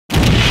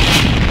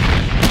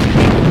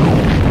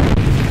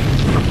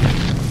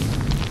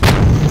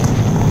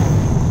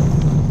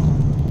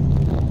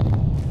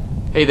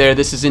Hey there,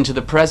 this is Into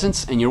the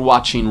Presence, and you're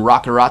watching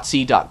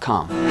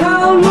Rockerazzi.com.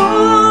 How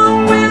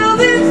long will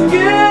this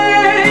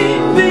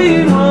game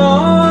be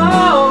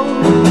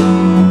long?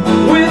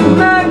 With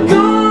my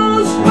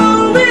ghost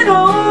moving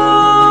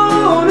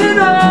on and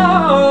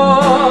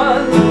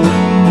on.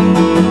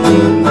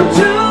 I'm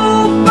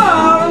too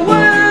far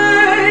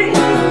away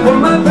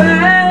from my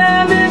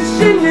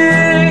vanishing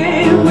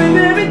name. With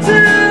every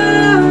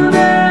turn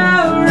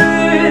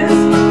there is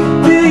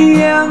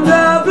the end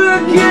of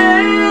the game.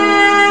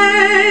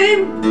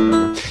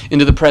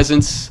 Into the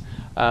Presence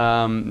is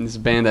a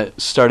band that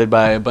started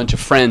by a bunch of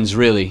friends,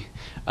 really.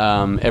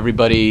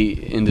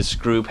 Everybody in this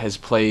group has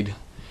played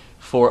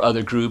for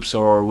other groups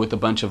or with a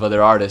bunch of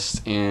other artists,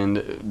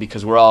 and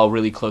because we're all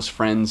really close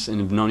friends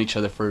and have known each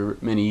other for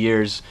many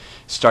years,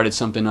 started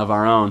something of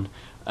our own.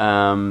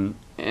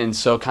 And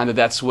so kind of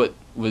that's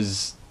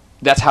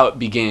how it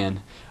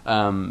began.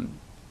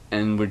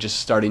 And we're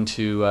just starting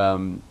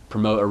to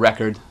promote a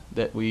record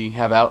that we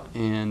have out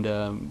and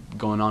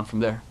going on from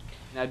there.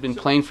 I'd been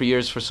playing for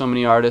years for so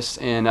many artists,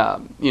 and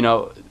you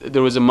know,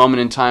 there was a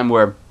moment in time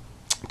where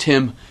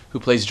Tim,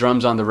 who plays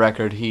drums on the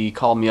record, he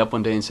called me up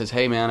one day and says,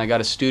 "Hey man, I got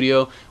a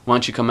studio, why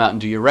don't you come out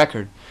and do your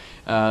record?"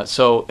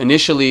 So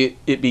initially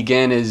it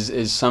began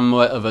as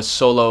somewhat of a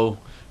solo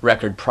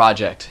record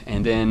project,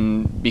 and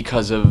then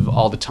because of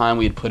all the time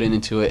we had put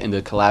into it and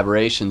the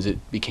collaborations, it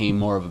became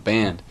more of a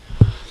band.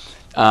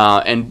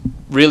 And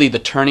really the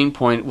turning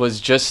point was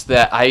just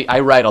that I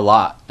write a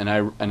lot, and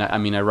I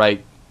mean I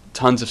write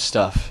tons of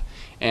stuff.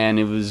 And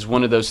it was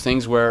one of those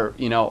things where,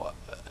 you know,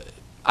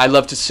 I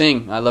love to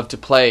sing, I love to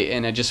play,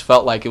 and I just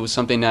felt like it was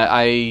something that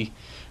I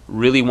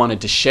really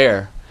wanted to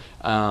share.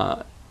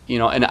 You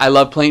know, and I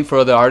love playing for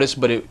other artists,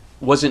 but it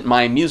wasn't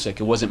my music,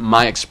 it wasn't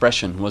my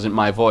expression, it wasn't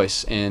my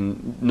voice,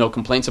 and no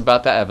complaints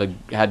about that. I've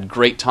had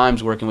great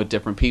times working with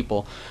different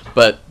people,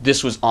 but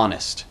this was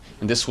honest,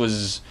 and this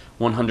was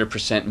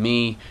 100%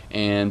 me,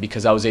 and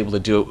because I was able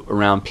to do it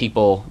around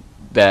people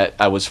that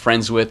I was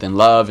friends with and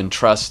love and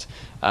trust,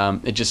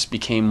 it just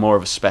became more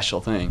of a special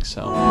thing.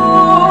 So.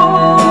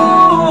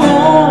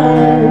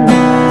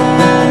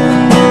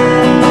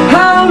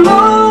 How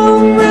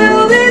long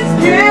will this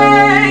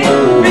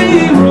game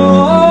be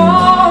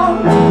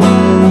wrong?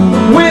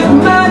 With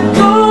my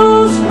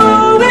ghost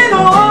moving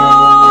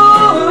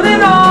on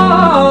and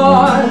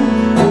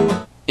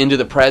on. Into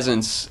the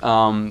Presence,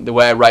 the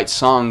way I write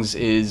songs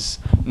is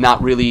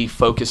not really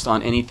focused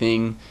on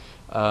anything.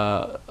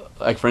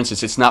 Like for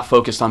instance, it's not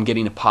focused on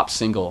getting a pop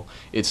single.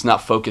 It's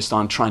not focused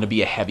on trying to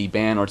be a heavy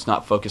band, or it's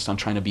not focused on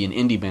trying to be an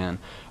indie band.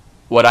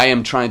 What I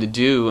am trying to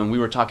do, and we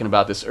were talking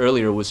about this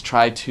earlier, was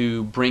try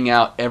to bring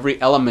out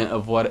every element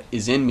of what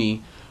is in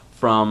me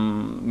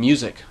from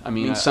music. I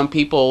mean, some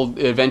people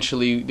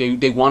eventually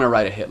they want to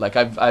write a hit. Like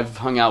I've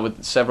hung out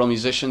with several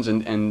musicians,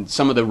 and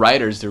some of the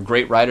writers, they're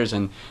great writers,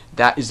 and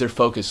that is their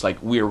focus. Like,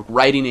 we're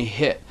writing a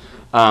hit.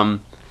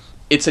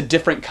 It's a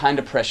different kind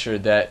of pressure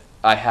that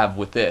I have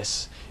with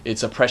this.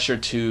 It's a pressure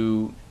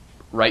to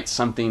write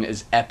something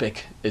as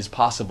epic as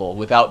possible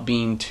without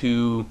being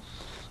too,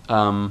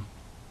 how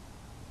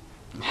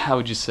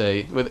would you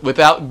say,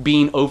 without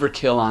being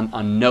overkill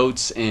on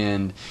notes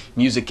and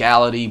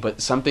musicality,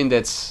 but something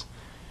that's,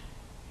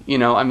 you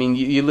know, I mean,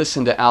 you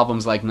listen to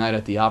albums like Night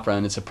at the Opera,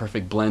 and it's a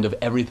perfect blend of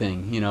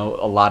everything, you know,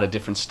 a lot of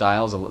different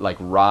styles, like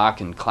rock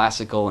and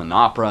classical and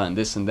opera and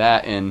this and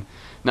that, and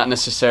not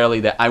necessarily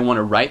that I want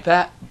to write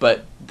that,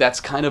 but that's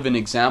kind of an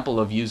example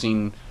of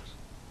using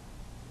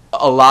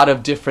a lot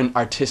of different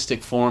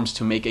artistic forms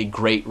to make a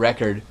great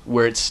record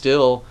where it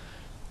still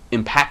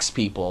impacts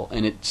people,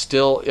 and it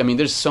still, I mean,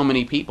 there's so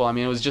many people. I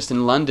mean, I was just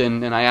in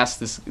London, and I asked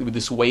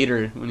this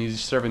waiter when he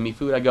was serving me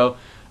food, I go,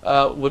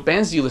 what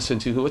bands do you listen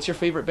to? What's your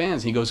favorite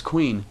bands? And he goes,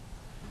 Queen.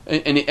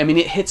 And I mean,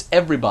 it hits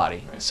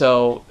everybody.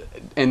 So,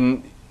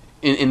 and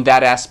in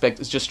that aspect,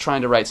 it's just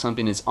trying to write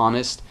something as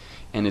honest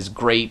and as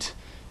great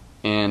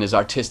and as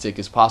artistic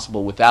as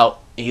possible without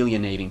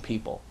alienating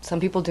people. Some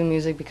people do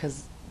music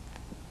because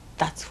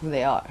that's who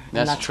they are,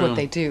 and that's true. what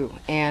they do.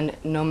 And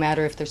no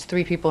matter if there's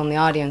 3 people in the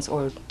audience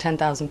or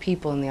 10,000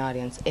 people in the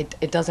audience,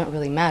 it doesn't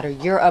really matter.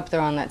 You're up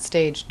there on that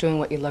stage doing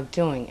what you love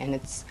doing, and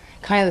it's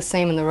kind of the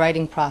same in the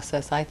writing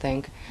process, I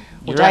think.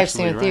 Which You're I've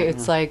seen with you. right,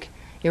 It's yeah. like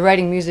you're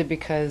writing music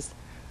because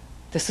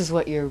this is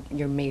what you're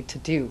made to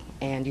do,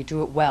 and you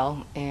do it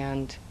well.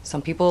 And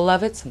some people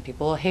love it, some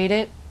people hate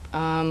it,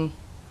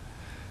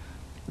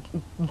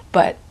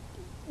 but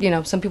you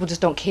know, some people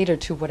just don't cater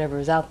to whatever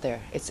is out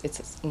there.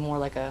 It's more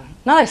like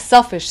not a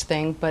selfish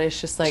thing, but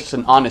it's just like It's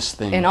an honest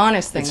thing. an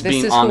honest thing. It's This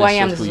being is who I honest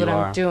am, with this who is what you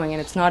I'm are. doing,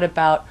 and it's not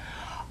about,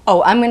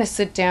 oh, I'm going to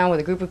sit down with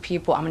a group of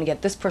people, I'm going to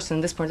get this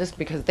person,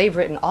 because they've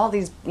written all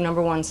these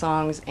 #1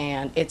 songs,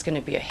 and it's going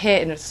to be a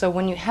hit. And so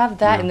when you have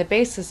that in the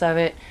basis of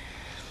it,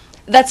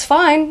 that's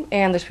fine,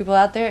 and there's people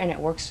out there, and it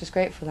works just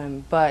great for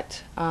them.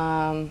 But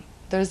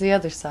there's the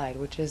other side,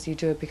 which is you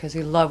do it because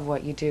you love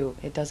what you do.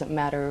 It doesn't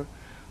matter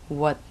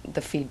what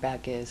the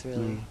feedback is,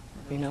 really.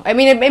 You know, I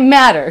mean, it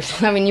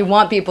matters. I mean, you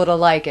want people to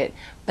like it,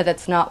 but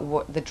that's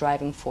not the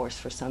driving force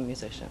for some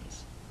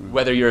musicians.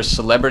 Whether you're a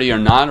celebrity or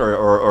not,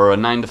 or a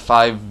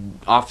 9-to-5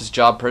 office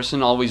job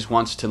person always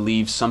wants to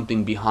leave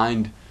something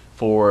behind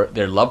for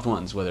their loved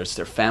ones, whether it's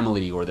their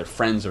family or their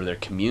friends or their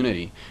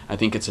community. I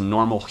think it's a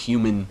normal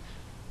human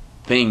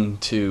thing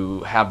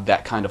to have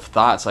that kind of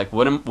thought. It's like,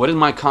 what is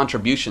my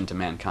contribution to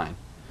mankind?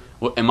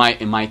 What, am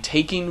I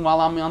taking while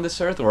I'm on this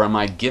earth, or am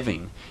I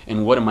giving?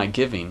 And what am I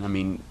giving? I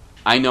mean,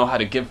 I know how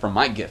to give from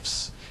my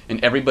gifts,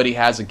 and everybody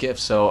has a gift.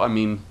 So I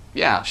mean,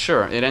 yeah,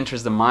 sure, it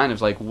enters the mind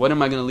of like, what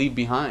am I going to leave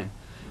behind?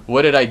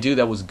 What did I do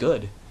that was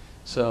good?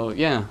 So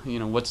yeah, you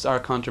know, what's our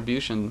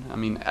contribution? I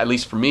mean, at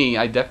least for me,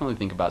 I definitely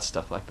think about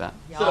stuff like that.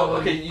 So,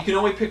 okay, you can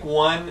only pick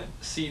one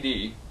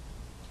CD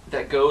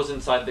that goes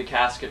inside the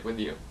casket with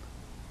you.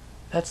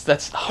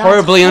 That's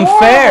horribly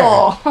unfair.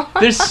 horrible.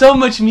 There's so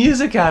much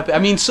music out there. I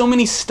mean, so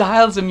many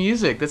styles of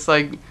music. That's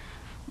like,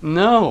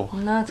 no.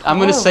 That's I'm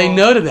going to say horrible.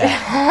 no to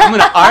that. I'm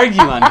going to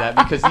argue on that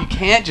because you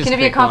can't just Can it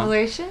be a pick one.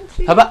 compilation?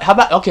 How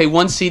about okay,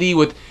 one CD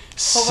with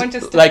bunch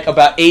of stuff. like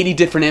about 80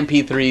 different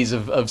MP3s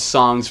of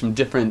songs from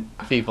different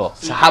people.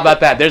 So how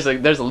about that? There's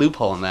a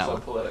loophole in that So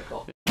one. political.